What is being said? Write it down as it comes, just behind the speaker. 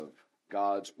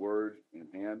God's Word in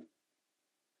hand,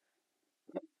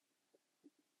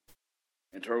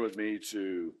 and turn with me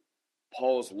to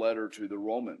Paul's letter to the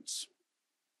Romans,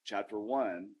 chapter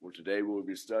 1, where today we will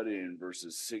be studying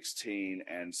verses 16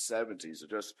 and 17. So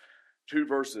just two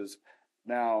verses.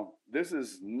 Now, this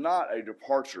is not a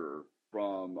departure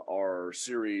from our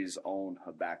series on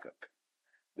Habakkuk.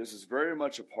 This is very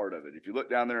much a part of it. If you look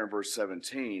down there in verse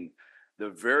 17, the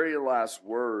very last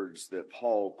words that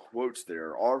Paul quotes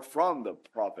there are from the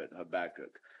prophet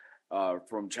Habakkuk.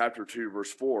 From chapter 2,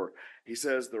 verse 4, he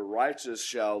says, "The righteous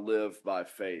shall live by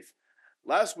faith."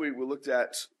 Last week, we looked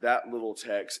at that little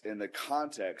text in the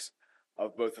context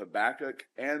of both Habakkuk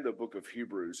and the book of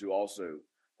Hebrews, who also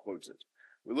quotes it.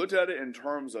 We looked at it in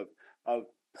terms of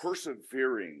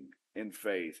persevering in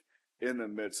faith in the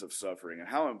midst of suffering and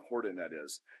how important that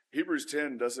is. Hebrews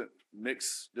 10 doesn't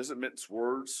mince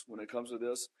words when it comes to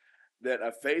this, that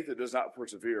a faith that does not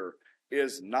persevere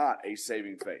is not a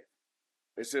saving faith.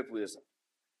 It simply isn't.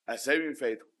 A saving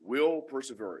faith will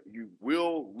persevere. You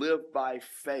will live by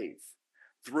faith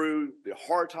through the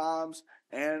hard times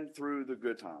and through the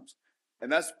good times.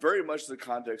 And that's very much the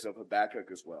context of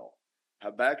Habakkuk as well.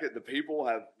 Habakkuk, the people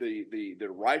have, the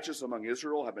righteous among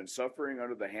Israel have been suffering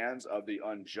under the hands of the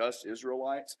unjust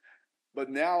Israelites. But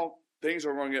now things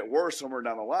are going to get worse somewhere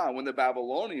down the line when the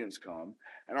Babylonians come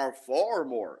and are far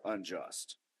more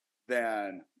unjust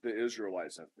than the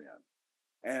Israelites have been.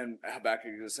 And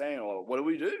Habakkuk is saying, well, what do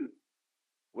we do?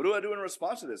 What do I do in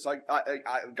response to this? Like,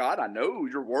 God, I know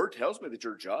your word tells me that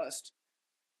you're just,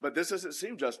 but this doesn't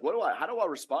seem just. How do I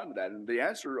respond to that? And the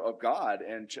answer of God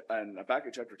in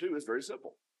Habakkuk chapter 2 is very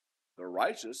simple. The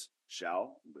righteous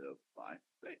shall live by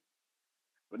faith.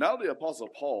 But now the Apostle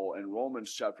Paul in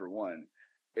Romans chapter 1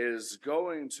 is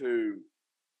going to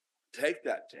take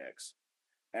that text,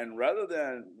 and rather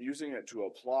than using it to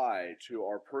apply to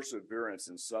our perseverance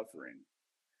in suffering,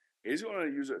 he's going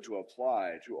to use it to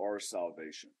apply to our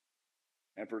salvation,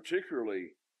 and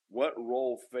particularly what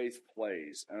role faith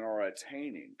plays in our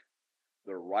attaining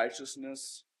the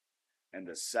righteousness and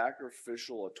the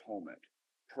sacrificial atonement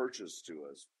purchased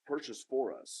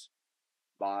for us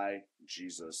by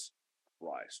Jesus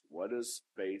Christ. What does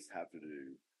faith have to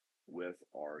do with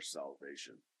our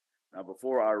salvation? Now,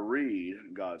 before I read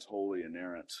God's holy,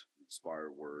 inerrant,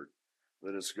 inspired word,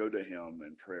 let us go to him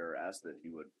in prayer, ask that he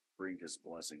would bring his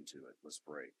blessing to it. Let's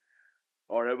pray.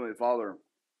 Our Heavenly Father,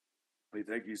 we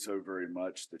thank you so very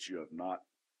much that you have not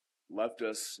left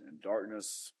us in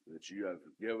darkness, that you have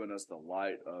given us the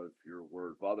light of your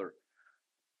word. Father,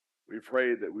 we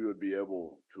pray that we would be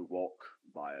able to walk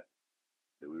by it,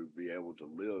 that we would be able to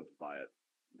live by it,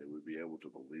 that we would be able to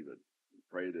believe it. We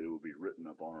pray that it would be written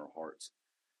upon our hearts.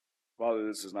 Father,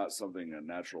 this is not something a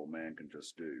natural man can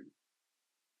just do.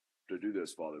 To do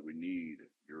this, Father, we need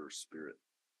your Spirit.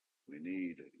 We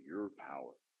need your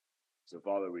power. So,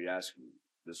 Father, we ask you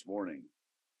this morning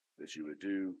that you would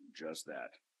do just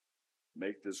that.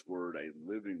 Make this word a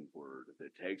living word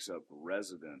that takes up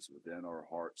residence within our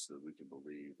hearts so that we can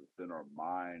believe, within our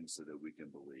minds so that we can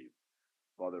believe.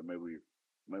 Father, may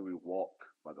we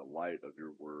walk by the light of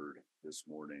your word this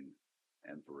morning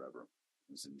and forever.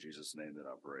 It's in Jesus' name that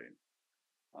I pray.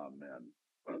 Amen.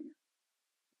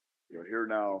 You'll hear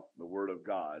now the word of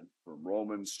God from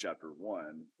Romans chapter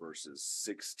 1, verses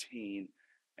 16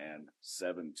 and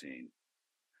 17.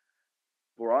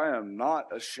 For I am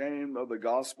not ashamed of the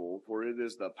gospel, for it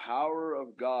is the power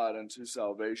of God unto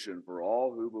salvation for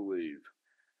all who believe,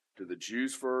 to the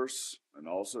Jews first, and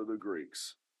also the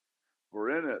Greeks. For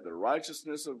in it the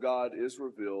righteousness of God is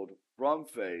revealed from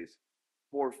faith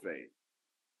for faith,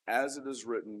 as it is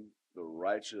written, the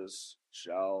righteous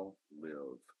shall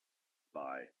live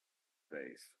by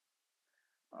faith.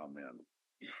 Amen.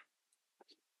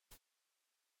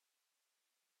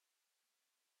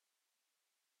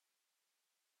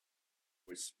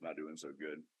 We're not doing so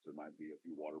good, so there might be a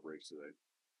few water breaks today.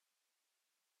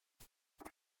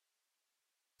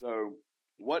 So,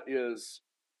 what is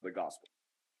the gospel?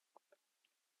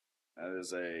 That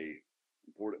is a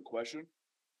important question.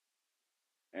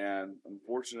 And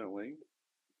unfortunately,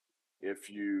 if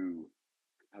you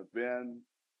have been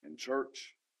in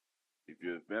church, if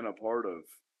you have been a part of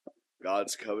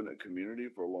God's covenant community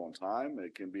for a long time,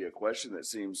 it can be a question that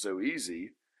seems so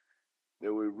easy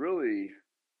that we really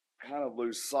kind of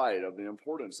lose sight of the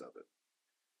importance of it.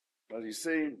 But you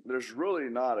see, there's really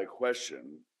not a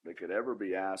question that could ever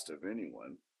be asked of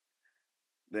anyone,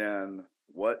 then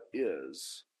what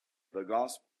is the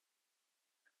gospel?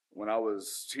 When I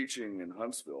was teaching in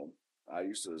Huntsville, I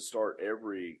used to start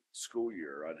every school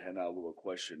year, I'd hand out a little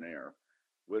questionnaire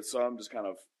with some just kind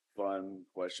of fun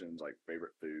questions like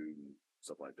favorite food and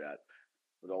stuff like that.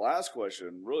 But the last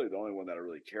question, really the only one that I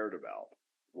really cared about,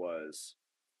 was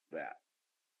that.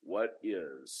 What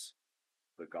is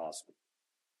the gospel?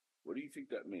 What do you think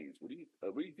that means? What do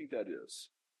you think that is?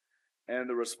 And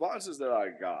the responses that I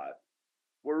got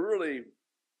were really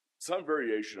some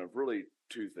variation of really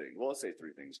two things. Well, let's say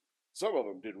three things. Some of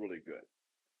them did really good,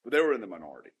 but they were in the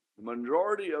minority. The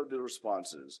majority of the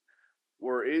responses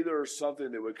were either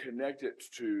something that would connect it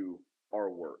to our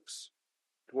works,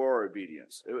 to our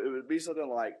obedience. It would be something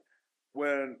like,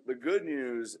 when the good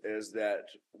news is that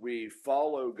we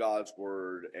follow God's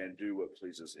word and do what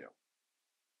pleases Him.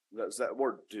 That's that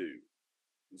word "do."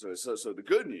 And so the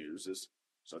good news is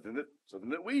something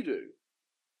that we do.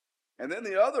 And then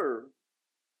the other,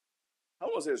 I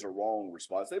don't want to say it's a wrong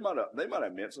response. They might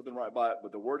have meant something right by it,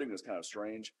 but the wording is kind of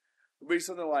strange. It would be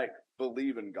something like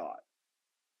believe in God.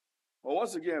 Well,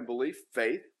 once again, belief,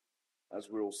 faith, as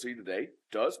we will see today,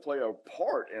 does play a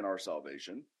part in our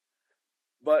salvation.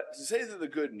 But to say that the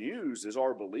good news is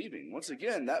our believing, once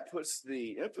again, that puts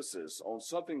the emphasis on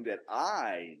something that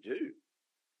I do.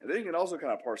 And then you can also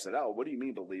kind of parse it out. What do you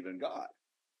mean believe in God?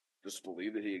 Just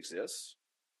believe that He exists?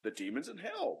 The demons in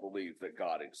hell believe that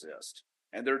God exists,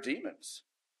 and they're demons.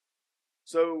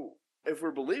 So if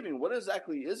we're believing, what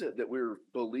exactly is it that we're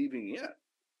believing in?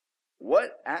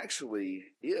 What actually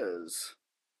is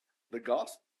the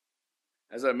gospel?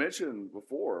 As I mentioned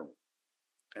before,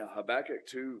 Habakkuk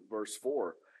 2 verse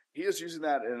 4, he is using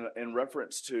that in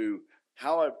reference to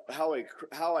how a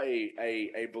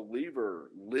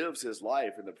believer lives his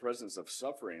life in the presence of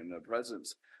suffering, in the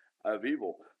presence of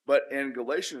evil. But in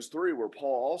Galatians 3, where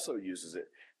Paul also uses it,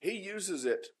 he uses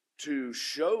it to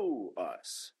show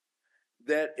us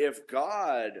that if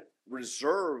God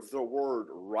reserved the word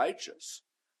righteous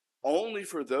only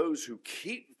for those who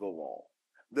keep the law,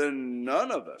 then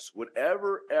none of us would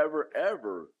ever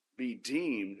be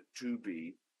deemed to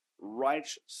be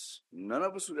righteous. None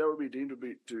of us would ever be deemed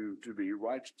to be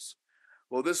righteous.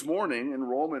 Well, this morning in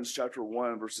Romans chapter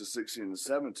 1, verses 16 and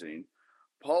 17,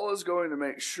 Paul is going to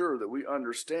make sure that we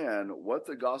understand what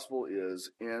the gospel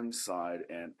is inside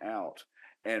and out,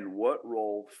 and what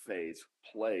role faith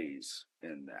plays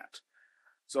in that.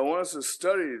 So I want us to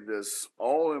study this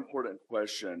all-important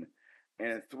question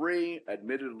in three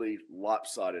admittedly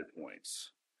lopsided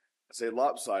points. I say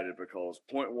lopsided because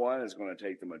point one is going to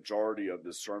take the majority of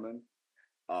this sermon.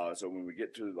 So when we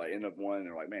get to the end of one,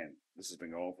 they're like, man, this has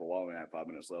been going for a while. We have 5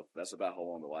 minutes left. That's about how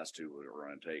long the last two are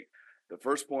going to take. The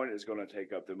first point is going to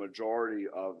take up the majority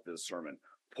of this sermon.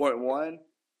 Point one,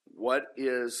 what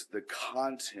is the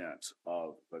content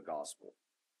of the gospel?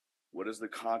 What is the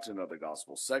content of the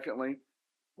gospel? Secondly,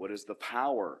 what is the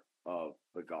power of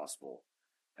the gospel?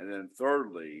 And then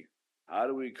thirdly, how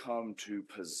do we come to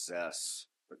possess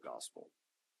the gospel?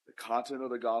 The content of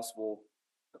the gospel,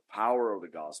 the power of the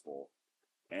gospel,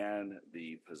 and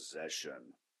the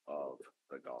possession of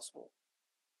the gospel.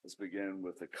 Let's begin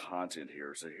with the content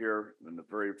here. So here in the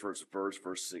very first verse,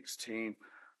 verse 16,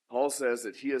 Paul says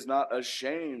that he is not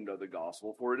ashamed of the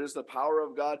gospel, for it is the power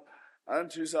of God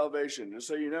unto salvation. Just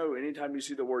so you know, anytime you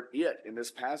see the word "it" in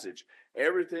this passage,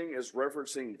 everything is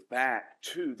referencing back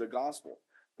to the gospel.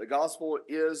 The gospel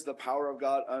is the power of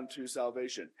God unto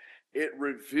salvation. It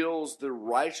reveals the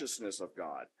righteousness of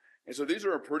God. And so these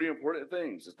are pretty important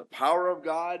things. It's the power of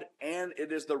God, and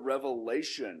it is the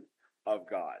revelation of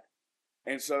God.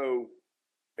 And so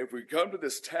if we come to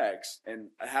this text and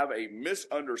have a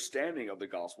misunderstanding of the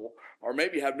gospel, or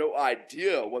maybe have no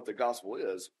idea what the gospel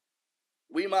is,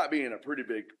 we might be in a pretty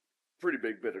big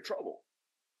bit of trouble.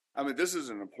 I mean, this is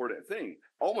an important thing.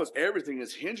 Almost everything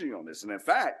is hinging on this. And in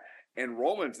fact, in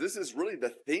Romans, this is really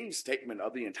the theme statement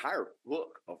of the entire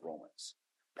book of Romans.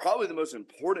 Probably the most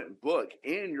important book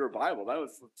in your Bible. That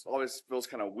always feels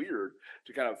kind of weird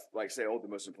to kind of like say, oh, the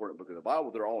most important book of the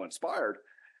Bible. They're all inspired.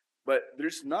 But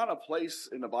there's not a place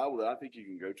in the Bible that I think you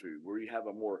can go to where you have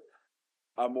a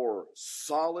more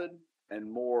solid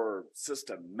and more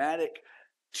systematic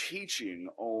teaching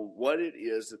on what it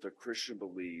is that the Christian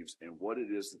believes and what it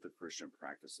is that the Christian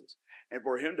practices. And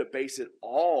for him to base it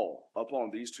all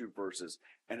upon these two verses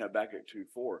and Habakkuk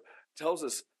 2:4 tells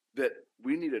us that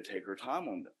we need to take our time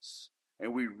on this.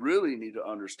 And we really need to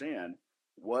understand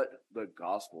what the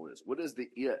gospel is. What is the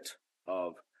it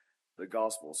of the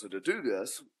gospel? So to do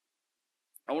this,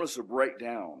 I want us to break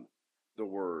down the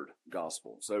word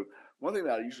gospel. So one thing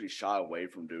that I usually shy away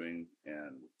from doing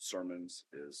in sermons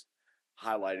is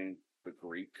highlighting the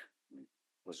Greek.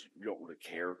 Unless you don't really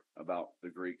care about the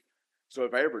Greek. So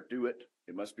if I ever do it,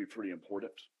 it must be pretty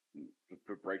important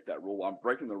to break that rule. I'm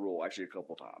breaking the rule actually a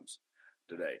couple times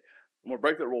today. I'm going to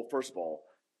break that rule. First of all,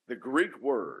 the Greek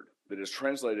word that is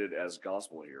translated as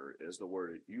gospel here is the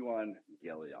word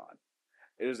euangelion.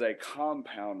 It is a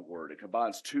compound word. It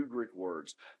combines two Greek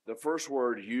words. The first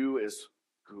word, eu, is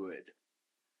good.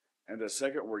 And the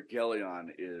second word, gelion,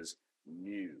 is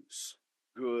news.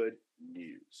 Good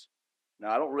news.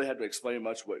 Now, I don't really have to explain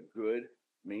much what good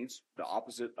means, the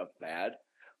opposite of bad.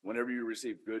 Whenever you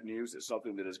receive good news, it's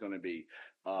something that is going to be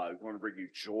going to bring you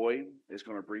joy. It's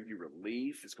going to bring you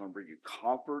relief. It's going to bring you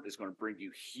comfort. It's going to bring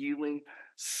you healing,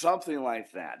 something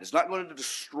like that. It's not going to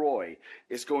destroy.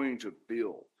 It's going to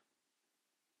build.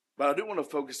 But I do want to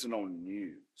focus in on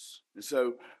news. And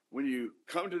so when you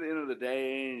come to the end of the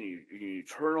day and you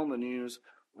turn on the news,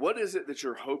 what is it that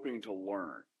you're hoping to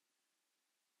learn?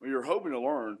 Well, you're hoping to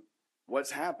learn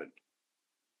what's happened.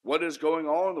 What is going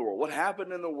on in the world? What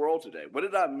happened in the world today? What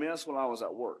did I miss when I was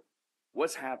at work?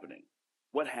 What's happening?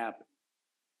 What happened?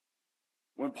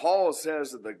 When Paul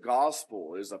says that the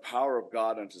gospel is the power of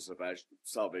God unto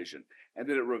salvation and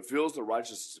that it reveals the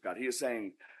righteousness of God, he is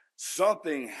saying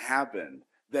something happened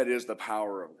that is the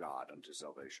power of God unto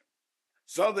salvation.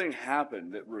 Something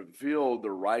happened that revealed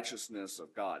the righteousness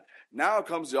of God. Now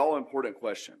comes the all-important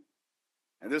question.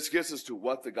 And this gets us to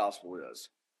what the gospel is.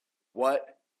 What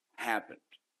happened?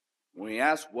 When we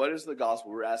ask what is the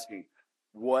gospel, we're asking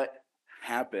what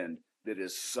happened that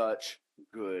is such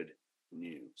good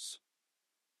news.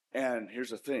 And here's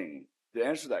the thing. To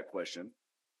answer that question,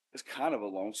 it's kind of a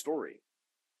long story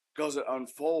because it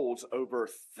unfolds over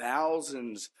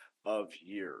thousands of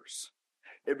years.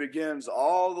 It begins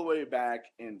all the way back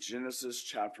in Genesis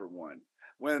chapter 1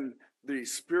 when the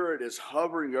Spirit is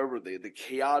hovering over the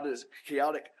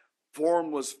chaotic,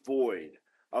 formless void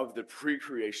of the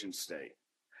pre-creation state.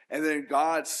 And then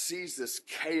God sees this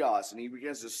chaos and he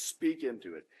begins to speak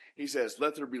into it. He says,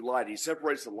 let there be light. He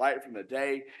separates the light from the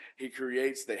day. He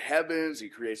creates the heavens. He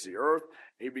creates the earth.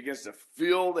 He begins to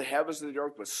fill the heavens and the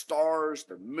earth with stars,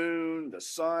 the moon, the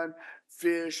sun,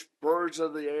 fish, birds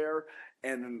of the air,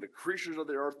 and then the creatures of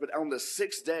the earth. But on the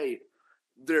sixth day,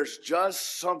 there's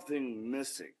just something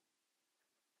missing.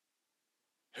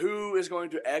 Who is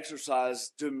going to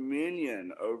exercise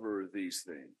dominion over these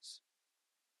things?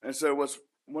 And so what's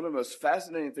one of the most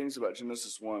fascinating things about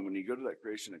Genesis 1, when you go to that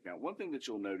creation account, one thing that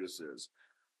you'll notice is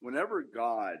whenever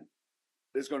God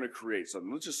is going to create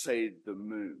something, let's just say the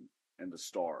moon and the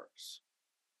stars,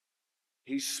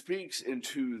 he speaks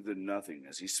into the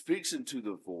nothingness. He speaks into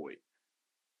the void.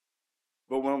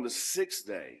 But when on the sixth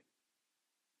day,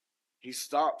 he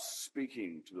stops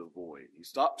speaking to the void. He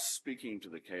stops speaking to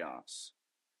the chaos.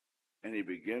 And he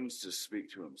begins to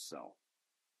speak to himself.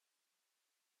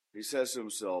 He says to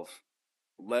himself,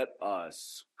 let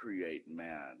us create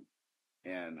man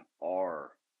in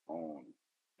our own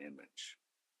image.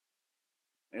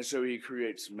 And so he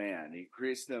creates man. He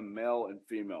creates them male and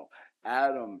female,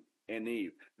 Adam and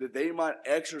Eve, that they might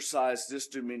exercise this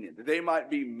dominion, that they might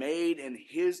be made in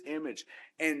his image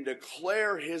and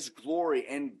declare his glory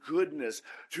and goodness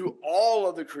to all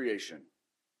of the creation.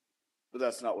 But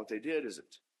that's not what they did, is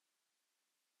it?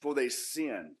 For they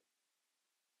sinned.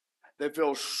 They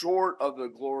fell short of the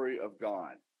glory of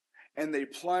God. And they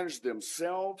plunged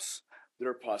themselves,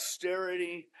 their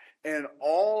posterity, and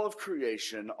all of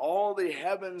creation, all the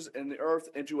heavens and the earth,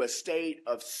 into a state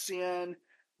of sin,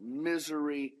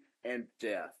 misery, and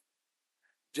death.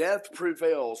 Death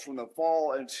prevails from the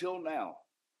fall until now.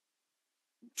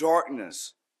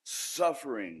 Darkness,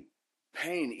 suffering,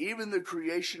 pain, even the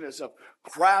creation itself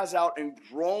cries out in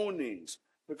groanings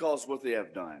because of what they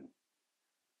have done.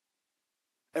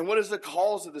 And what is the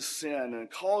cause of the sin and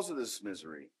cause of this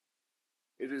misery?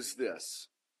 It is this.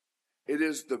 It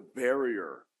is the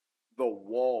barrier, the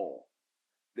wall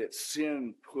that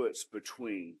sin puts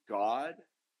between God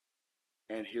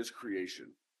and his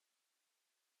creation.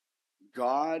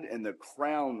 God and the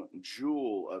crown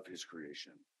jewel of his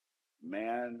creation,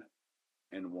 man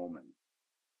and woman.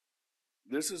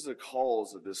 This is the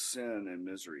cause of this sin and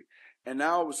misery. And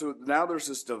now there's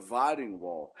this dividing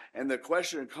wall. And the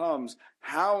question comes,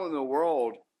 how in the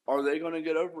world are they going to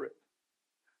get over it?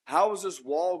 How is this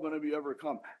wall going to be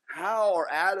overcome? How are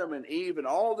Adam and Eve and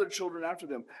all their children after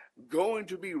them going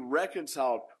to be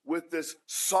reconciled with this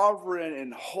sovereign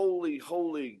and holy,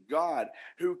 holy God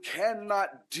who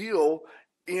cannot deal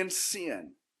in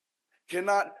sin,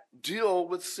 cannot deal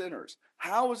with sinners?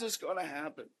 How is this going to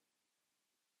happen?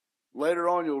 Later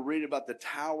on, you'll read about the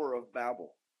Tower of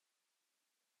Babel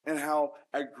and how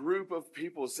a group of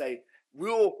people say,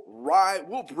 we'll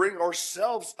bring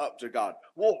ourselves up to God.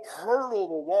 We'll hurdle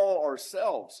the wall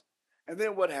ourselves. And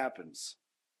then what happens?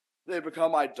 They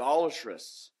become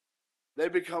idolatrous. They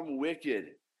become wicked.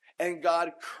 And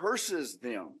God curses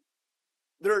them.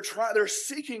 They're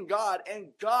seeking God, and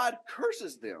God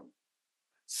curses them.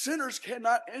 Sinners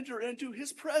cannot enter into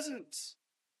his presence.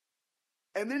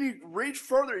 And then you read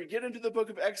further, you get into the book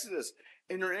of Exodus,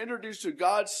 and you're introduced to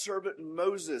God's servant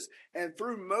Moses. And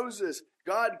through Moses,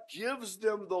 God gives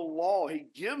them the law. He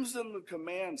gives them the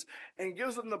commands and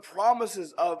gives them the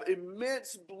promises of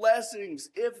immense blessings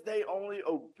if they only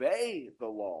obey the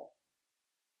law.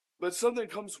 But something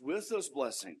comes with those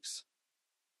blessings.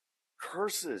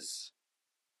 Curses.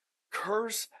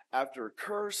 Curse after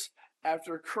curse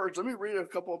after curse. Let me read a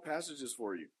couple of passages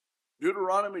for you.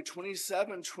 Deuteronomy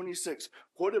 27:26,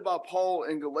 quoted by Paul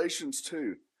in Galatians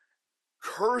 2.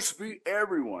 Cursed be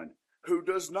everyone who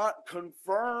does not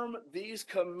confirm these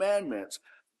commandments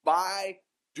by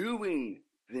doing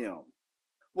them.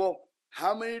 Well,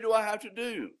 how many do I have to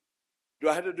do? Do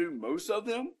I have to do most of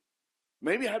them?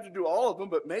 Maybe I have to do all of them,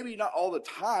 but maybe not all the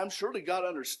time. Surely God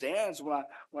understands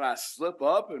when I slip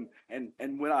up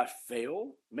and when I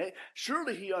fail.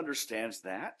 Surely he understands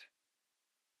that.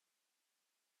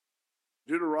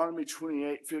 Deuteronomy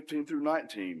 28:15 through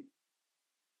 19.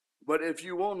 But if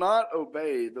you will not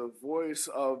obey the voice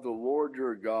of the Lord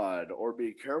your God, or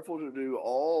be careful to do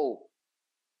all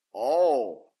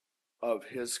of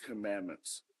his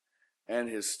commandments and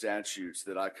his statutes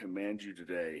that I command you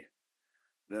today,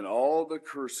 then all the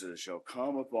curses shall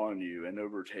come upon you and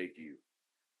overtake you.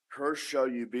 Cursed shall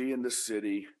you be in the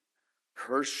city,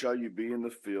 cursed shall you be in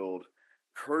the field,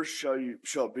 cursed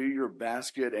shall be your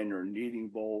basket and your kneading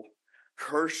bowl.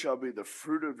 Cursed shall be the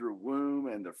fruit of your womb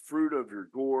and the fruit of your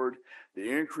gourd, the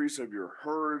increase of your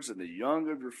herds and the young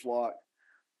of your flock.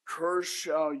 Cursed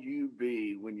shall you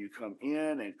be when you come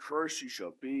in, and cursed you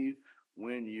shall be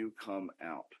when you come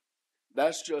out.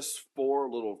 That's just 4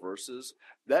 little verses.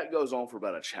 That goes on for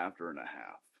about a chapter and a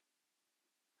half.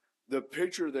 The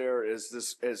picture there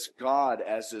is God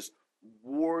as this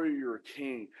warrior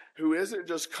king who isn't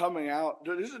just coming out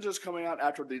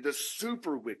after the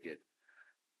super wicked.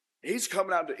 He's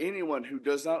coming out to anyone who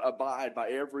does not abide by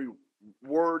every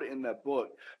word in that book,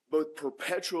 both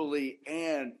perpetually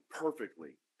and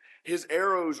perfectly. His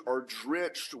arrows are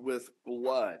drenched with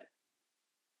blood.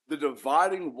 The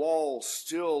dividing wall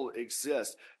still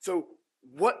exists. So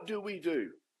what do?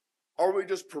 Are we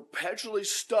just perpetually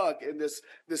stuck in this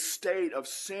state of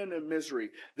sin and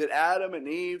misery that Adam and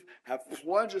Eve have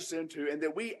plunged us into and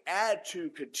that we add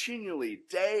to continually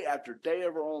day after day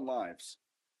of our own lives?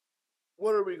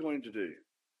 What are we going to do?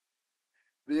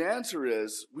 The answer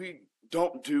is we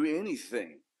don't do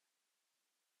anything.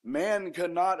 Man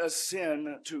cannot ascend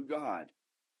to God,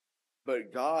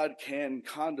 but God can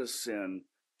condescend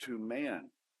to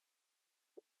man.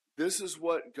 This is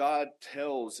what God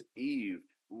tells Eve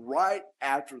right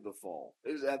after the fall.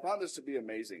 I found this to be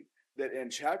amazing that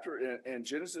in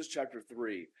Genesis chapter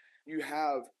 3, you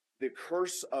have the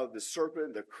curse of the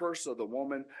serpent, the curse of the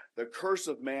woman, the curse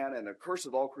of man, and the curse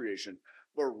of all creation.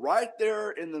 But right there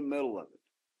in the middle of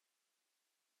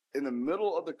it, in the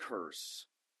middle of the curse,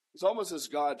 it's almost as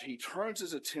God, he turns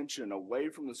his attention away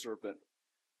from the serpent,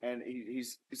 and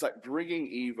he's like bringing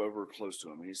Eve over close to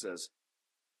him. And he says,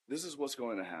 this is what's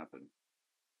going to happen.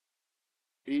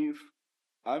 Eve,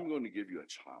 I'm going to give you a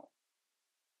child.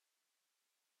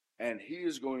 And he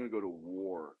is going to go to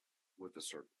war with the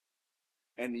serpent.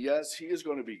 And yes, he is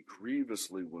going to be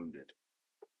grievously wounded,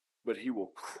 but he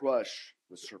will crush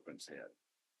the serpent's head.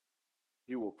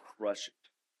 He will crush it.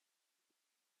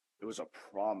 It was a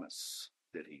promise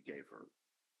that he gave her.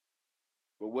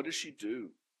 But what does she do,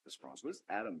 this promise? What does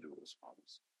Adam do with this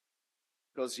promise?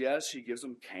 Because yes, he gives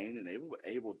them Cain and Abel, but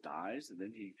Abel dies, and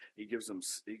then he gives them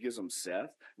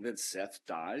Seth, and then Seth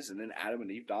dies, and then Adam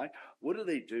and Eve die. What do?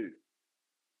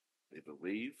 They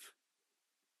believe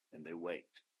and they wait.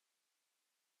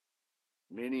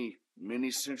 Many, many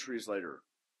centuries later,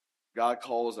 God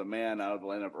calls a man out of the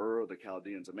land of Ur of the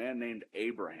Chaldeans, a man named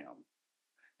Abraham.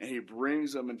 And he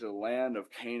brings them into the land of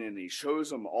Canaan. He shows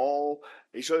them all.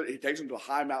 He takes them to a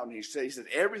high mountain. He says,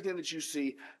 everything that you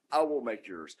see, I will make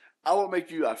yours. I will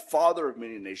make you a father of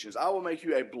many nations. I will make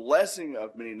you a blessing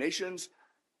of many nations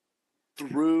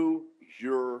through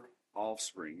your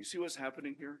offspring. You see what's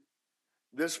happening here?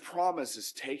 This promise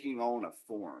is taking on a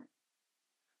form.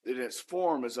 And its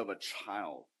form is of a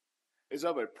child, is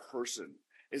of a person,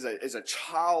 is a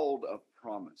child of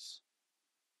promise.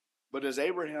 But does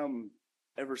Abraham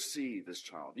ever see this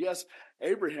child? Yes,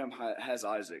 Abraham has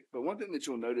Isaac. But one thing that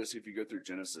you'll notice if you go through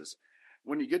Genesis,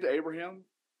 when you get to Abraham,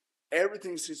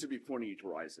 everything seems to be pointing you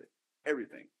toward Isaac.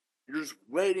 Everything. You're just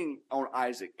waiting on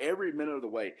Isaac every minute of the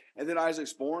way. And then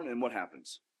Isaac's born, and what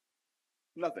happens?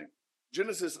 Nothing.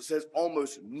 Genesis says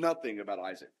almost nothing about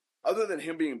Isaac. Other than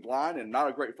him being blind and not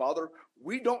a great father,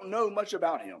 we don't know much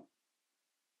about him.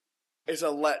 It's a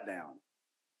letdown.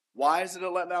 Why is it a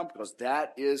letdown? Because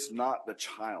that is not the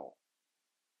child.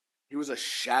 He was a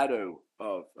shadow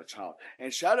of a child.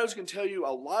 And shadows can tell you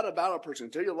a lot about a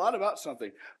person, tell you a lot about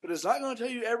something, but it's not going to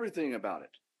tell you everything about it.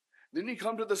 Then you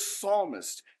come to the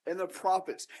psalmist and the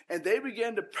prophets, and they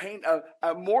begin to paint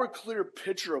a more clear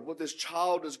picture of what this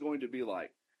child is going to be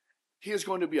like. He is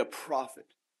going to be a prophet.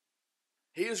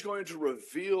 He is going to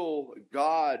reveal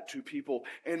God to people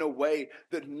in a way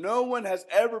that no one has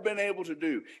ever been able to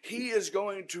do. He is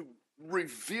going to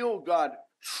reveal God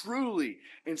truly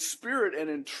in spirit and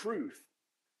in truth.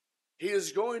 He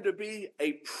is going to be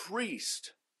a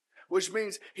priest, which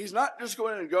means he's not just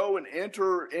going to go and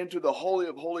enter into the Holy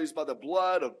of Holies by the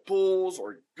blood of bulls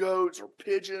or goats or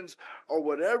pigeons or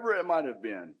whatever it might have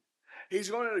been. He's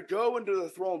going to go into the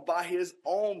throne by his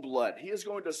own blood. He is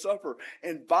going to suffer,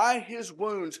 and by his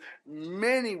wounds,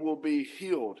 many will be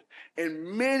healed, and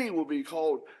many will be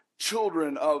called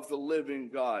children of the living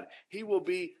God. He will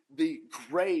be the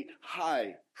great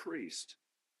high priest.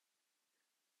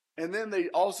 And then they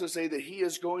also say that he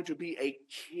is going to be a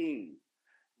king.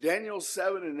 Daniel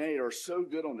 7 and 8 are so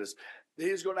good on this. He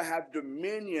is going to have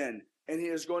dominion and he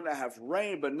is going to have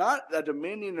reign, but not a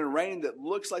dominion and reign that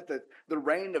looks like the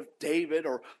reign of David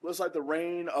or looks like the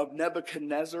reign of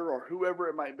Nebuchadnezzar or whoever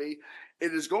it might be.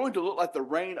 It is going to look like the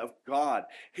reign of God.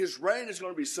 His reign is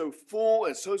going to be so full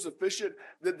and so sufficient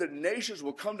that the nations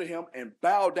will come to him and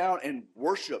bow down and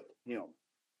worship him.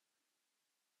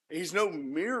 He's no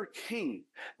mere king.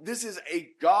 This is a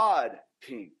God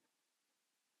king.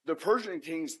 The Persian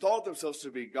kings thought themselves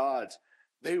to be gods.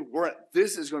 They weren't.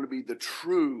 This is going to be the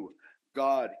true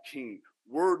God king,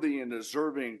 worthy and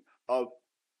deserving of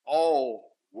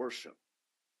all worship.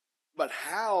 But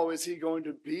how is he going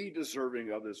to be deserving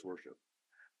of this worship?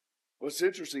 What's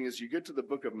interesting is you get to the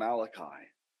book of Malachi,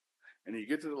 and you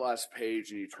get to the last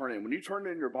page, and you turn in. When you turn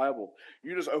in your Bible,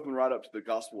 you just open right up to the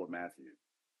Gospel of Matthew.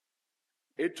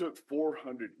 It took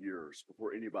 400 years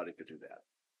before anybody could do that.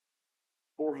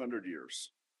 400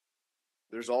 years.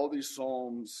 There's all these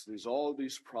psalms, there's all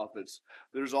these prophets,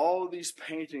 there's all these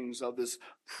paintings of this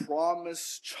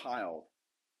promised child,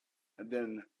 and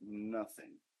then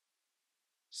nothing.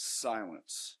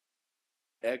 Silence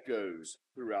echoes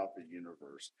throughout the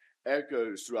universe,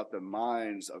 echoes throughout the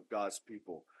minds of God's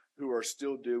people who are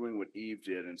still doing what Eve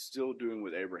did and still doing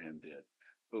what Abraham did,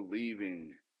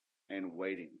 believing and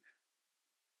waiting.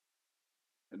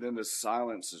 And then the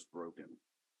silence is broken.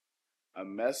 A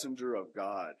messenger of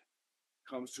God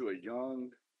comes to a young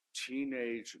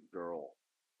teenage girl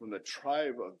from the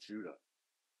tribe of Judah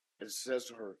and says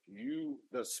to her,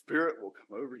 the Spirit will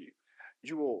come over you.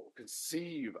 You will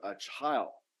conceive a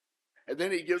child. And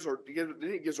then he gives her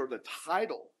the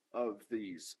title of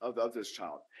this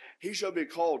child. He shall be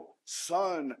called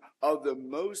Son of the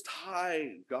Most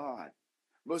High God.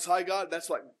 Most High God, that's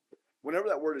like, whenever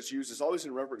that word is used, it's always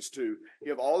in reference to, you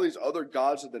have all these other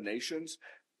gods of the nations,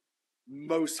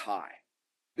 Most High.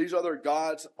 These other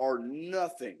gods are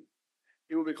nothing.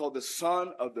 He will be called the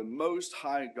Son of the Most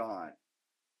High God.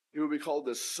 He will be called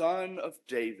the Son of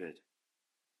David.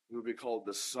 He will be called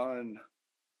the Son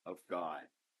of God.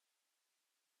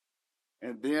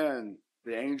 And then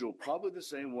the angel, probably the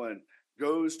same one,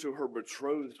 goes to her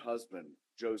betrothed husband,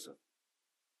 Joseph.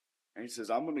 And he says,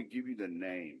 I'm going to give you the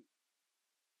name.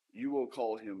 You will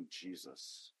call him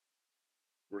Jesus,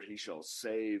 for he shall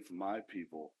save my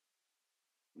people,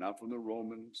 not from the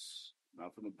Romans,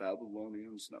 not from the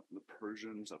Babylonians, not from the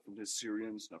Persians, not from the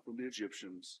Assyrians, not from the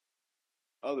Egyptians.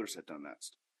 Others had done that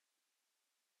stuff.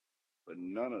 But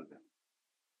none of them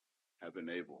have been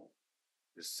able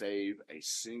to save a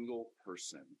single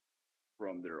person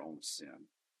from their own sin.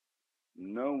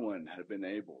 No one had been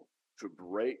able to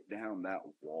break down that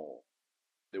wall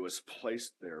that was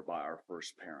placed there by our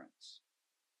first parents.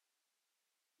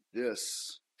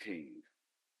 This king,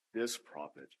 this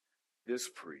prophet, this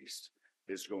priest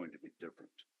is going to be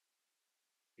different.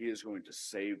 He is going to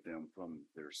save them from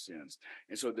their sins.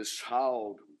 And so this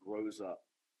child grows up.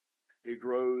 He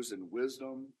grows in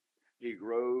wisdom. He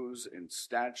grows in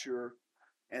stature.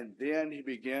 And then he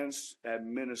begins at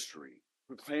ministry,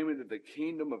 proclaiming that the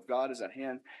kingdom of God is at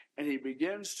hand. And he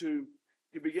begins to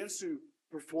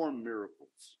perform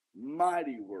miracles,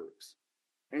 mighty works.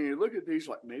 And you look at these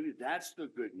like, maybe that's the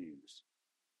good news.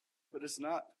 But it's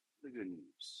not the good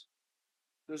news.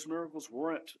 Those miracles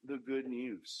weren't the good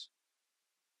news.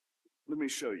 Let me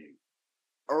show you.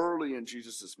 Early in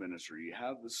Jesus' ministry, you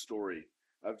have the story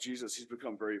of Jesus. He's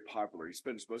become very popular. He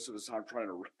spends most of his time trying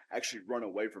to actually run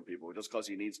away from people just because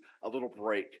he needs a little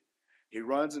break. He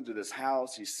runs into this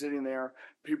house. He's sitting there.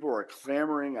 People are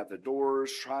clamoring at the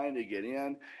doors, trying to get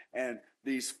in. And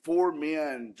these four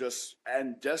men, just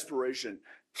in desperation,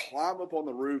 climb up on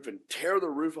the roof and tear the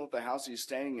roof off the house he's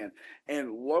staying in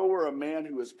and lower a man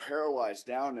who is paralyzed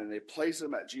down, and they place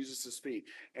him at Jesus' feet.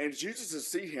 And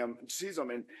Jesus sees him,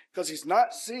 and because he's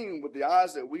not seeing with the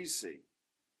eyes that we see.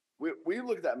 We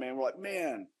look at that man, we're like,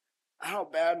 man, how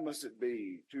bad must it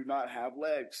be to not have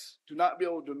legs, to not be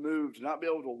able to move, to not be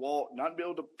able to walk, not be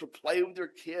able to play with your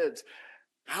kids?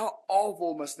 How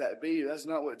awful must that be? That's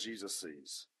not what Jesus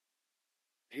sees.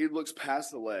 He looks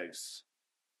past the legs,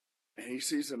 and he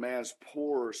sees a man's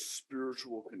poor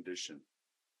spiritual condition.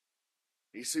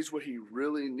 He sees what he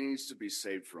really needs to be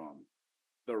saved from,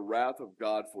 the wrath of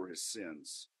God for his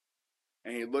sins.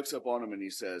 And he looks up on him and he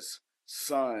says,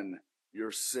 son,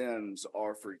 your sins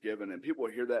are forgiven. And people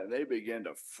hear that and they begin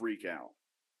to freak out.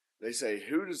 They say,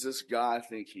 who does this guy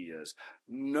think he is?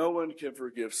 No one can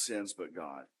forgive sins but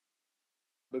God.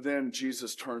 But then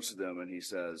Jesus turns to them and he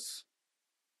says,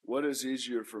 what is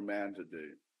easier for man to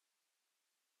do?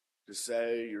 To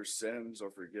say your sins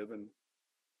are forgiven,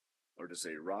 or to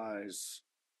say rise,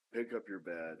 pick up your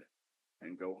bed,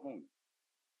 and go home?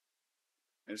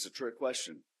 And it's a trick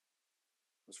question.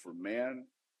 Because for man,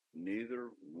 neither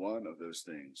one of those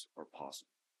things are possible.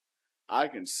 I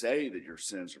can say that your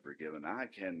sins are forgiven. I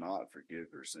cannot forgive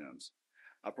your sins.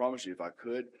 I promise you, if I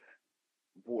could,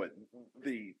 boy,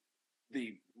 the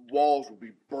walls would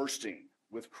be bursting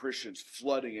with Christians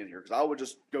flooding in here, because I would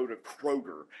just go to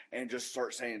Kroger and just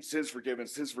start saying sins forgiven,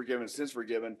 sins forgiven, sins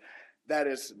forgiven. That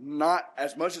is not,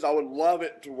 as much as I would love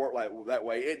it to work like that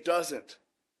way, it doesn't.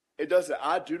 It doesn't.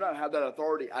 I do not have that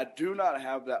authority. I do not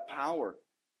have that power.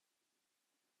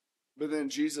 But then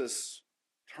Jesus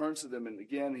turns to them and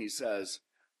again he says,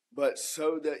 but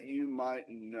so that you might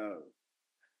know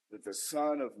that the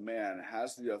Son of Man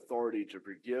has the authority to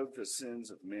forgive the sins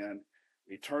of men,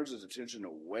 he turns his attention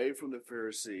away from the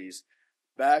Pharisees,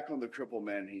 back on the crippled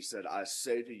man. He said, I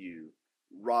say to you,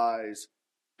 rise,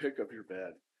 pick up your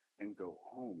bed, and go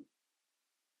home.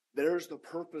 There's the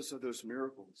purpose of those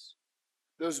miracles.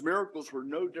 Those miracles were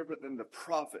no different than the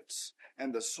prophets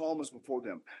and the psalmists before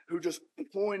them, who just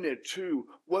pointed to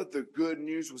what the good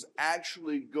news was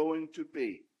actually going to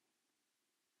be.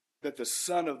 That the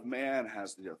Son of Man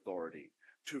has the authority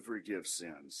to forgive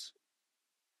sins.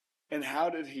 And how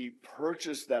did he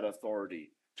purchase that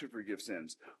authority to forgive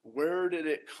sins? Where did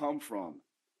it come from?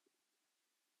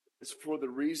 It's for the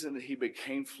reason that he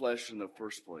became flesh in the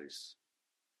first place.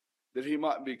 That he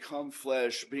might become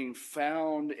flesh, being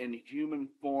found in human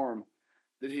form,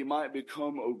 that he might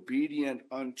become obedient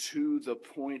unto the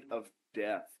point of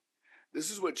death.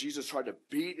 This is what Jesus tried to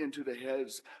beat into the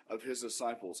heads of his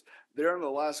disciples. There in the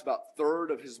last about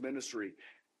third of his ministry,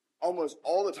 almost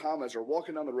all the time as they're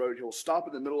walking down the road, he'll stop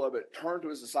in the middle of it, turn to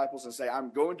his disciples and say,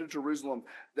 I'm going to Jerusalem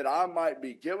that I might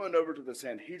be given over to the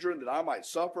Sanhedrin, that I might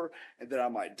suffer and that I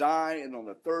might die, and on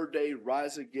the third day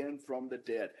rise again from the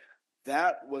dead.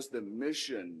 That was the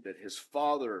mission that his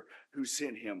Father who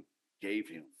sent him gave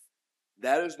him.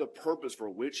 That is the purpose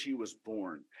for which he was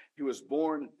born. He was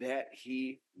born that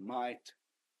he might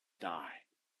die.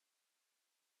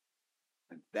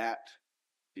 And that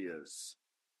is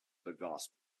the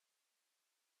gospel.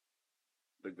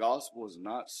 The gospel is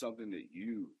not something that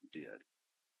you did.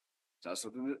 It's not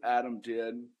something that Adam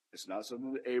did. It's not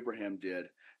something that Abraham did.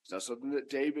 It's not something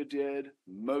that David did,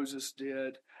 Moses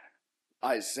did,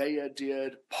 Isaiah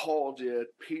did, Paul did,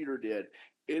 Peter did.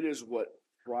 It is what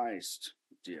Christ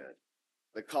did.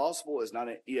 The gospel is not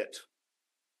an it.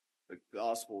 The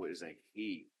gospel is a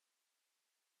he.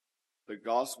 The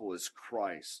gospel is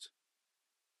Christ.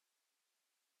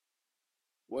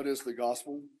 What is the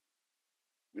gospel?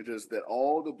 It is that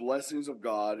all the blessings of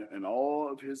God and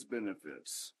all of his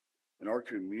benefits and our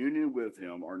communion with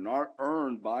him are not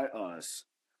earned by us,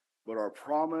 but are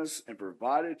promised and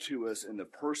provided to us in the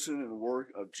person and work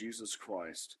of Jesus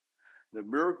Christ. The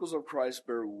miracles of Christ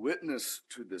bear witness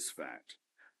to this fact,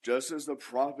 just as the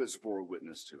prophets bore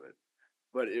witness to it.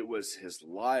 But it was his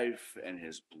life and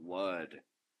his blood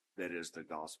that is the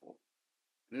gospel.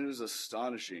 And it is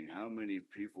astonishing how many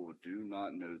people do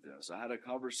not know this. I had a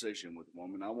conversation with a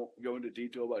woman. I won't go into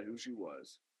detail about who she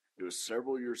was. It was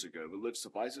several years ago, but let's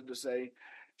suffice it to say,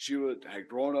 she had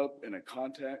grown up in a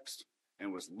context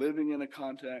and was living in a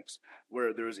context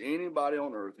where there was anybody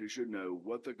on earth who should know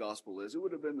what the gospel is. It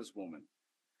would have been this woman.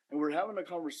 And we're having a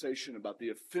conversation about the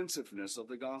offensiveness of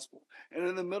the gospel. And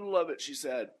in the middle of it, she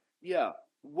said, yeah,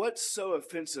 what's so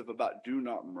offensive about do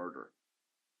not murder?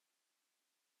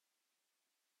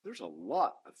 There's a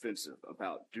lot offensive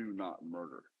about do not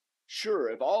murder. Sure,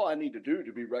 if all I need to do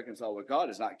to be reconciled with God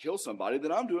is not kill somebody,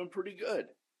 then I'm doing pretty good.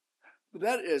 But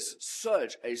that is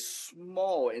such a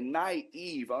small and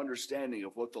naive understanding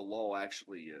of what the law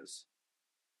actually is.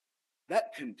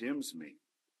 That condemns me.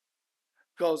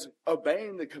 Because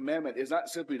obeying the commandment is not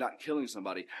simply not killing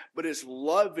somebody, but it's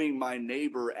loving my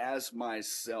neighbor as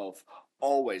myself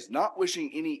always, not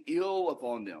wishing any ill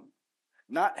upon them,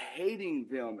 not hating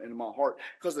them in my heart.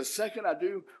 Because the second I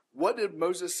do, what did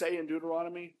Moses say in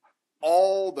Deuteronomy?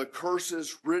 All the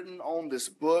curses written on this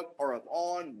book are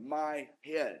upon my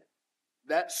head.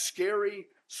 That scary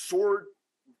sword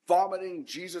vomiting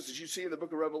Jesus that you see in the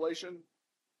book of Revelation,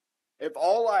 if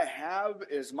all I have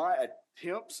is my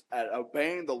attempts at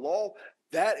obeying the law,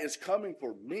 that is coming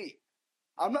for me.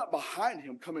 I'm not behind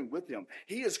him coming with him.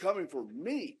 He is coming for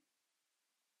me.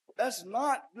 That's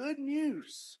not good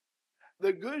news.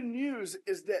 The good news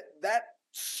is that that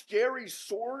scary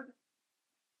sword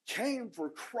came for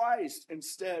Christ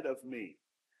instead of me.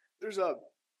 There's a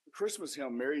Christmas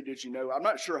hymn, Mary, Did You Know? I'm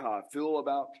not sure how I feel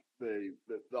about the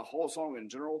whole song in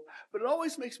general, but it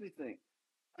always makes me think.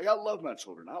 I love my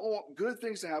children. I want good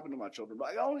things to happen to my children, but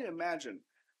I can only imagine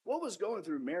what was going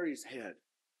through Mary's head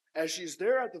as she's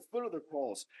there at the foot of the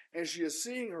cross and she is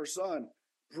seeing her son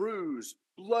bruised,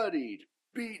 bloodied,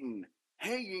 beaten,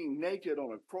 hanging naked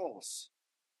on a cross.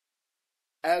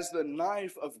 As the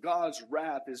knife of God's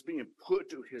wrath is being put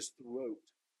to his throat.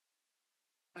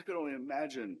 I could only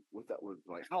imagine what that would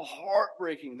be like, how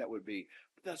heartbreaking that would be.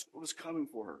 But that's what was coming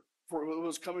for her, for what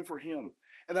was coming for him.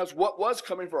 And that's what was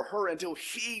coming for her until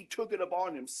he took it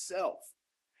upon himself.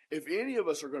 If any of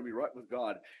us are going to be right with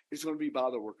God, it's going to be by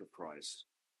the work of Christ.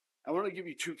 I want to give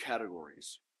you two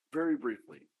categories very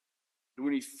briefly.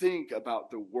 When you think about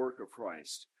the work of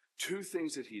Christ, two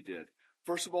things that he did.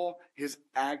 First of all, his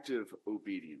active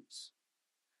obedience.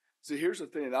 See, here's the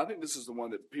thing. I think this is the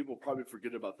one that people probably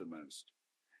forget about the most.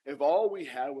 If all we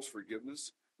had was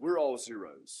forgiveness, we're all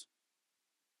zeros.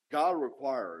 God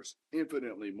requires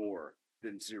infinitely more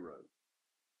than zero.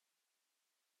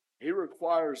 He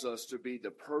requires us to be the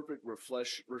perfect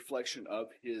reflection of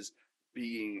his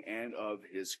being and of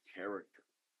his character.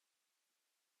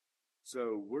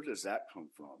 So where does that come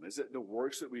from? Is it the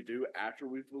works that we do after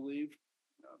we've believed?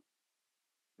 No.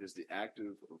 It is the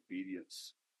active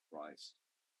obedience of Christ.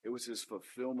 It was his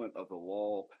fulfillment of the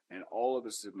law and all of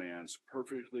its demands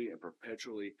perfectly and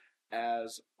perpetually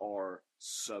as our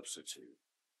substitute.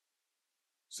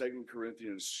 2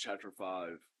 Corinthians chapter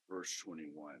 5, verse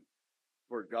 21.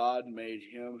 For God made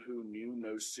him who knew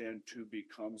no sin to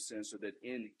become sin, so that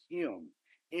in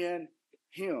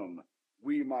him,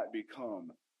 we might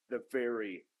become the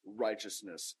very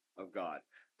righteousness of God.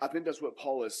 I think that's what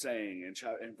Paul is saying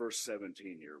in verse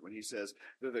 17 here, when he says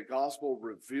that the gospel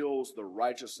reveals the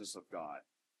righteousness of God.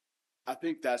 I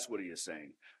think that's what he is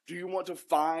saying. Do you want to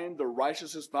find the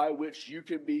righteousness by which you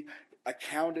can be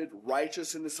accounted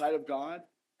righteous in the sight of God?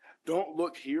 Don't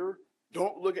look here.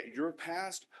 Don't look at your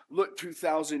past. Look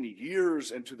 2,000 years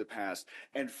into the past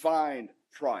and find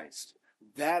Christ.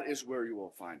 That is where you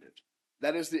will find it.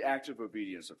 That is the active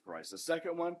obedience of Christ. The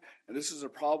second one, and this is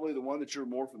probably the one that you're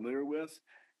more familiar with,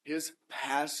 his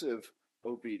passive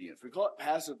obedience. We call it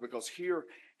passive because here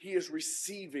he is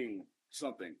receiving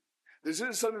something. This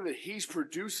isn't something that he's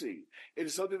producing. It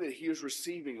is something that he is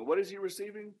receiving. And what is he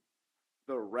receiving?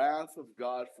 The wrath of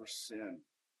God for sin.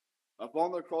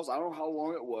 Upon the cross, I don't know how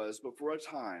long it was, but for a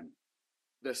time,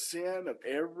 the sin of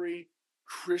every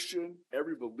Christian,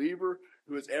 every believer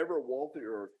who has ever walked the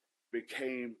earth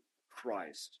became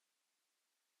Christ.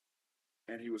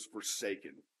 And he was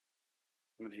forsaken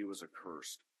when he was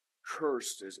accursed.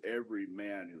 Cursed is every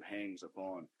man who hangs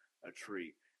upon a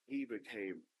tree. He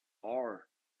became our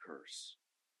curse.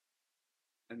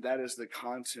 And that is the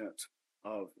content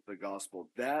of the gospel.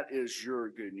 That is your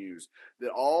good news. That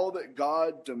all that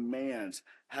God demands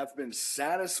have been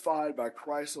satisfied by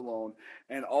Christ alone,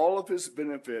 and all of his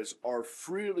benefits are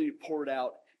freely poured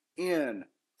out in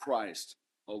Christ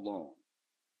alone.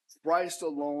 Christ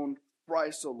alone,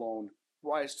 Christ alone,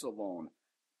 Christ alone.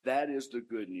 That is the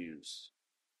good news.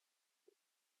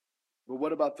 But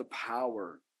what about the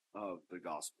power of the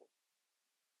gospel?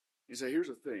 You say, here's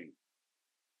the thing.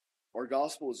 Our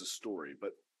gospel is a story,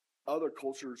 but other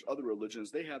cultures, other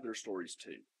religions, they have their stories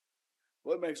too.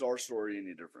 What makes our story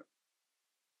any different?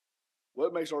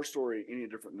 What makes our story any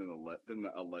different than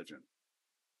a legend?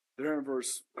 There in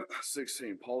verse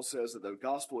 16, Paul says that the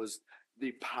gospel is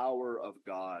the power of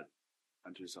God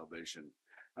unto salvation.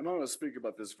 I'm not going to speak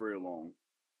about this very long,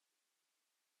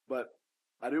 but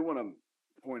I do want to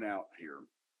point out here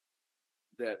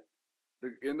that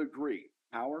in the Greek,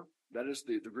 power, that is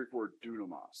the Greek word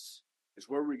dunamis. It's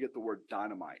where we get the word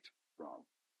dynamite from.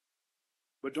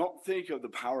 But don't think of the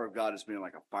power of God as being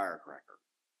like a firecracker,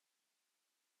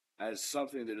 as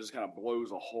something that just kind of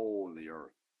blows a hole in the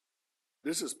earth.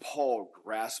 This is Paul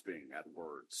grasping at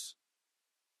words.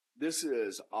 This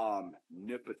is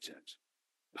omnipotent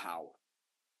power.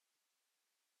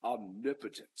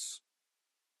 Omnipotence.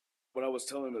 What I was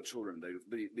telling the children,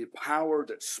 the power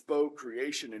that spoke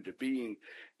creation into being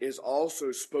is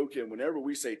also spoken whenever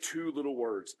we say two little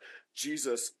words,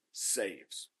 Jesus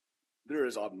saves. There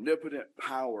is omnipotent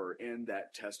power in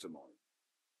that testimony.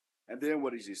 And then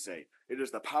what does he say? It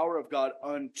is the power of God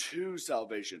unto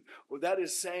salvation. What that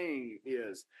is saying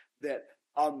is that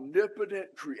omnipotent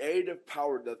creative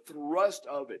power, the thrust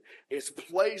of it, is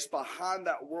placed behind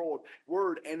that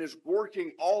word and is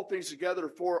working all things together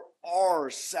for our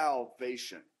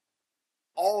salvation.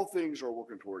 All things are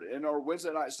working toward it. In our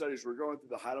Wednesday night studies, we're going through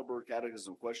the Heidelberg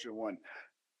Catechism, question 1.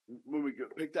 When we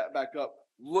pick that back up,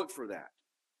 look for that.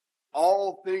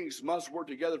 All things must work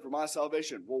together for my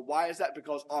salvation. Well, why is that?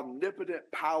 Because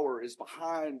omnipotent power is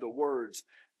behind the words,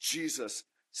 Jesus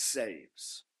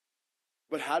saves.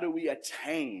 But how do we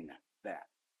attain that?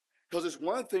 Because it's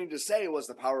one thing to say was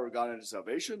the power of God into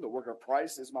salvation, the work of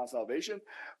Christ is my salvation,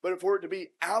 but for it to be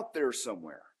out there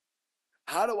somewhere,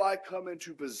 how do I come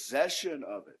into possession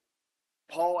of it?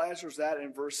 Paul answers that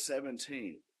in verse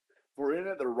 17. For in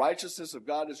it the righteousness of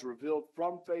God is revealed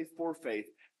from faith for faith,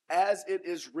 as it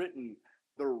is written,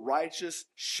 the righteous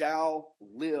shall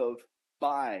live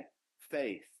by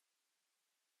faith.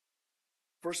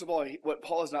 First of all, what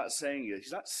Paul is not saying is,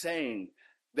 he's not saying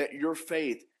that your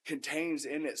faith contains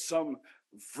in it some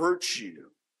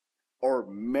virtue or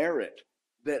merit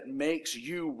that makes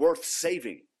you worth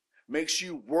saving, makes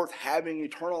you worth having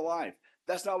eternal life.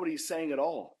 That's not what he's saying at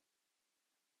all.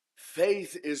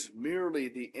 Faith is merely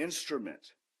the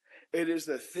instrument. It is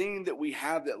the thing that we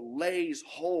have that lays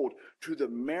hold to the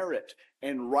merit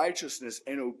and righteousness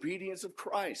and obedience of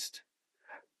Christ.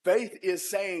 Faith is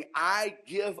saying, I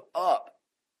give up.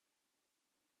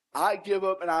 I give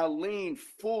up and I lean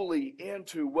fully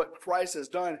into what Christ has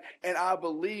done, and I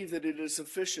believe that it is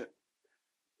sufficient.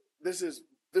 This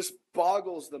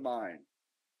boggles the mind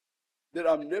that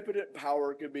omnipotent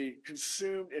power can be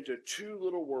consumed into two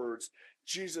little words,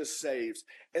 Jesus saves,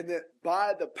 and that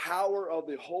by the power of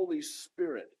the Holy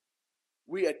Spirit,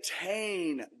 we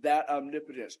attain that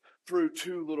omnipotence through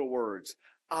two little words,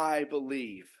 I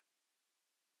believe.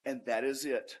 And that is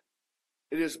it.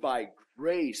 It is by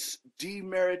grace,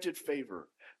 demerited favor,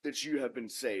 that you have been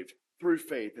saved through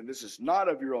faith. And this is not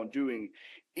of your own doing.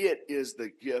 It is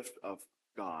the gift of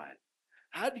God.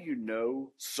 How do you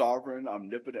know sovereign,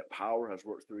 omnipotent power has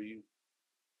worked through you?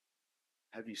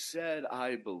 Have you said,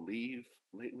 I believe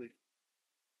lately?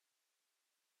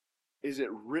 Is it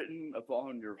written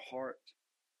upon your heart?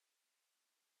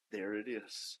 There it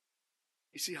is.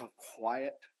 You see how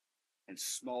quiet and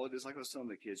small it is? Like I was telling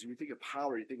the kids, when you think of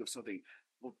power, you think of something,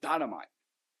 well, dynamite,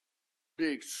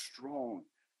 big, strong.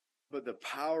 But the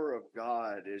power of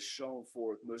God is shown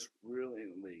forth most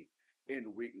brilliantly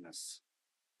in weakness.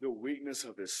 The weakness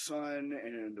of his Son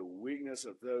and in the weakness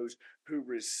of those who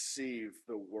receive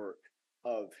the work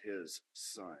of his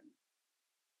Son.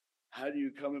 How do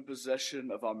you come in possession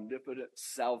of omnipotent,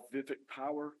 salvific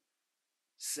power?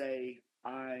 Say,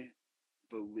 I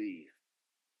believe.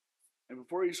 And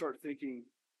before you start thinking,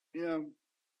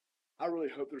 I really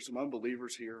hope there's some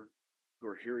unbelievers here who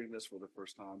are hearing this for the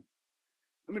first time,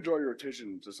 let me draw your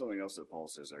attention to something else that Paul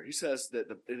says there. He says that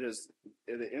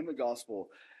in the gospel,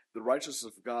 the righteousness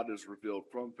of God is revealed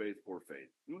from faith for faith.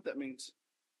 You know what that means?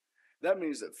 That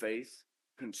means that faith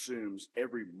consumes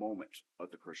every moment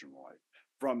of the Christian life,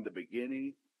 from the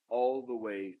beginning all the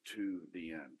way to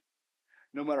the end.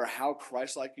 No matter how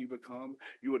Christ-like you become,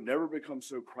 you would never become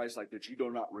so Christ-like that you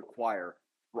do not require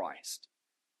Christ.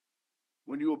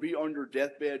 When you will be on your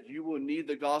deathbed, you will need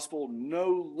the gospel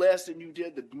no less than you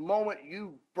did the moment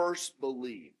you first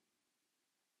believed.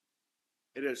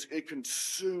 It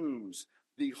consumes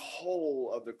the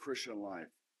whole of the Christian life.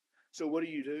 So what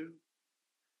do?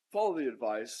 Follow the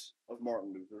advice of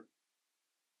Martin Luther,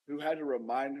 who had to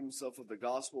remind himself of the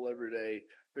gospel every day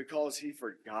because he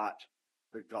forgot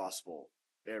the gospel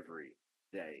every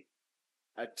day.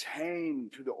 Attain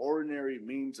to the ordinary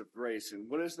means of grace. And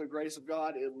what is the grace of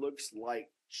God? It looks like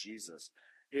Jesus.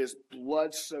 His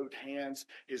blood-soaked hands,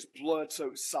 his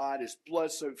blood-soaked side, his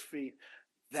blood-soaked feet.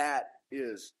 That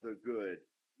is the good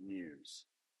news.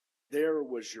 There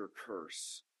was your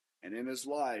curse. And in his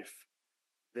life,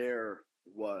 there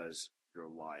was your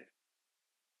life.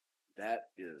 That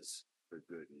is the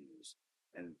good news.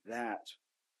 And that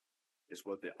is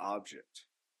what the object,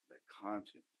 the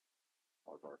content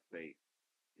of our faith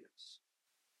is.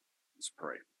 Let's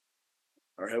pray.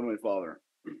 Our Heavenly Father,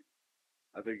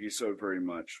 I thank you so very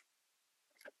much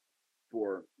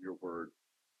for your word,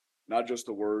 not just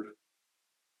the word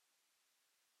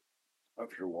of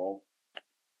your law,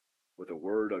 but the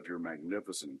word of your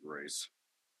magnificent grace.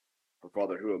 For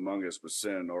Father, who among us would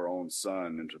send our own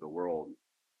Son into the world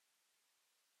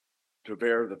to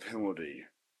bear the penalty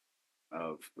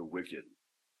of the wicked?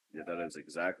 Yet that is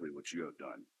exactly what you have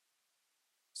done.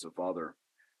 So, Father,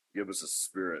 give us a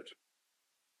spirit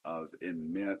of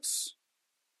immense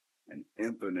and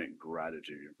infinite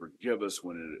gratitude. And forgive us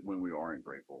when we aren't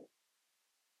grateful,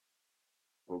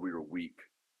 for we are weak.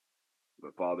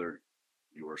 But Father,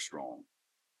 you are strong.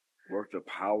 Work the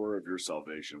power of your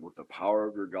salvation, work the power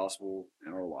of your gospel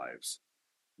in our lives.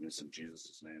 And it's in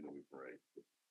Jesus' name that we pray.